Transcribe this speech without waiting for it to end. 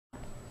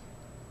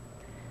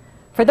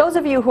For those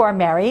of you who are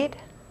married,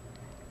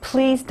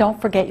 please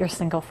don't forget your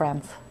single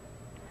friends.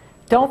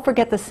 Don't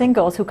forget the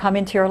singles who come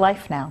into your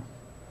life now.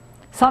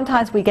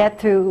 Sometimes we get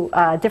through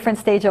a different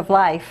stage of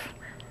life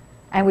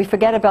and we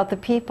forget about the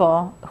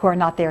people who are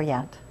not there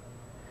yet.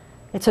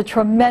 It's a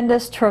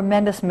tremendous,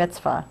 tremendous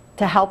mitzvah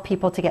to help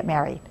people to get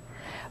married.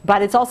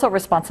 But it's also a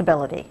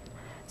responsibility.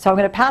 So I'm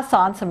going to pass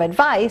on some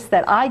advice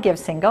that I give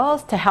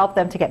singles to help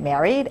them to get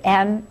married.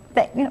 And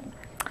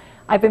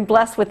I've been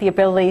blessed with the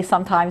ability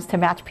sometimes to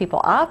match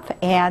people up,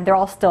 and they're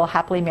all still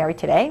happily married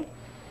today.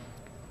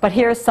 But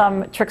here's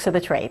some tricks of the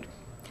trade.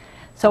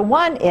 So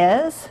one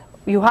is,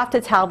 you have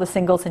to tell the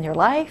singles in your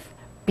life,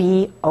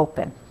 be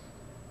open.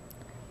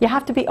 You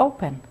have to be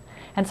open.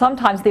 And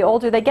sometimes the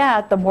older they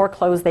get, the more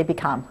closed they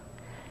become.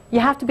 You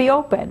have to be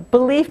open.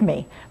 Believe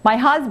me, my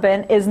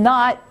husband is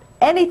not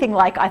anything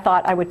like I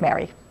thought I would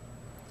marry.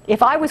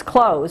 If I was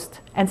closed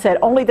and said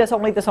only this,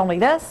 only this, only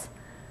this,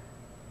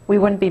 we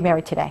wouldn't be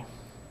married today.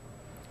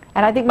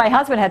 And I think my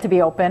husband had to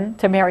be open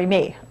to marry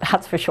me,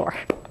 that's for sure.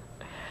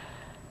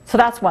 So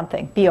that's one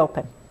thing, be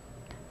open.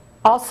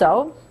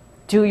 Also,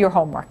 do your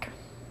homework.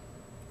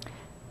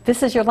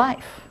 This is your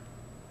life.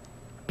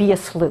 Be a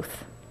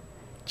sleuth.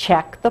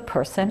 Check the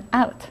person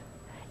out.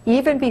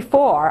 Even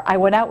before I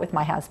went out with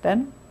my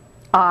husband,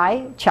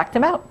 I checked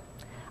him out.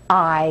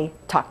 I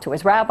talked to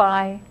his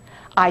rabbi,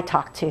 I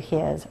talked to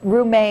his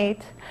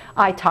roommate,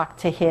 I talked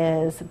to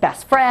his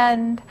best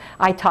friend,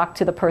 I talked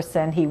to the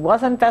person he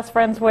wasn't best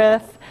friends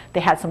with,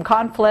 they had some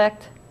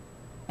conflict,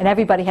 and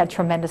everybody had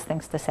tremendous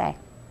things to say.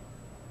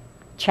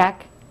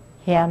 Check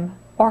him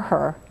or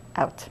her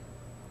out.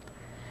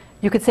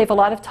 You could save a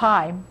lot of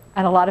time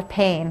and a lot of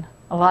pain,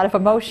 a lot of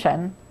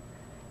emotion,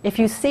 if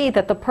you see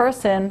that the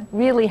person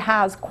really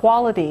has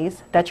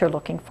qualities that you're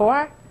looking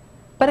for.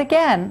 But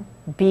again,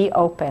 be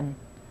open.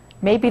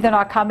 Maybe they're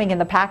not coming in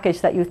the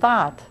package that you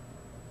thought.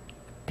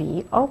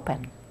 Be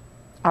open.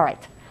 All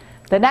right.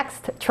 The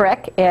next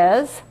tip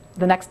is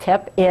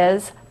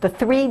the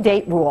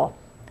 3-date rule.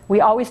 We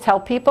always tell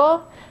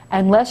people,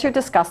 unless you're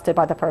disgusted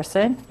by the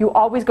person, you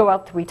always go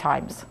out 3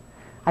 times.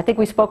 I think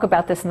we spoke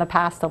about this in the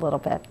past a little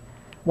bit.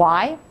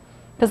 Why?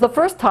 Because the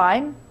first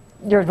time,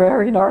 you're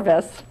very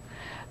nervous.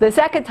 The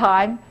second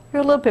time,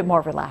 you're a little bit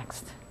more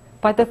relaxed.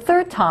 By the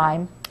third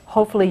time,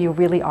 hopefully you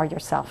really are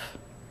yourself.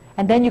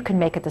 And then you can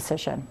make a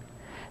decision.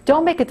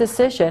 Don't make a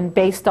decision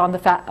based on the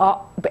fact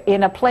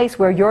in a place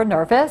where you're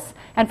nervous,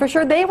 and for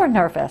sure they were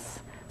nervous,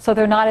 so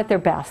they're not at their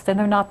best and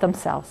they're not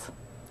themselves.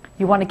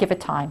 You want to give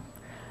it time.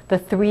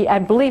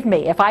 And believe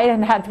me, if I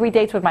hadn't had 3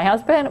 dates with my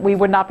husband, we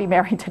would not be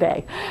married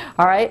today.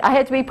 All right, I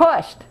had to be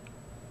pushed,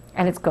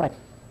 and it's good.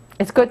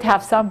 It's good to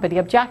have somebody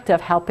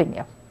objective helping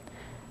you.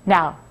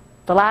 Now,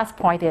 the last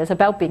point is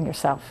about being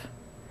yourself.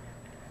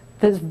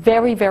 It's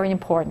very, very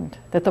important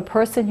that the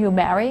person you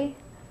marry,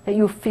 that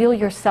you feel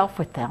yourself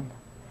with them.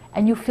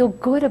 And you feel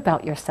good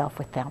about yourself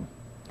with them.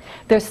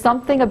 There's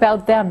something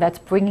about them that's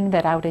bringing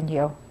that out in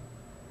you.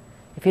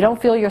 If you don't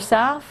feel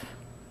yourself,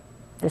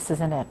 this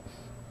isn't it.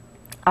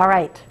 All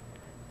right.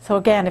 So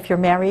again, if you're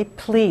married,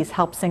 please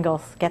help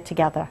singles get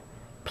together.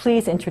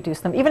 Please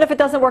introduce them. Even if it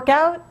doesn't work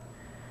out,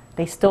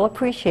 they still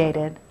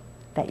appreciated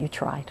that you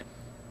tried.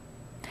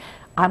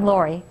 I'm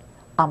Lori,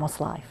 Almost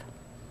Live.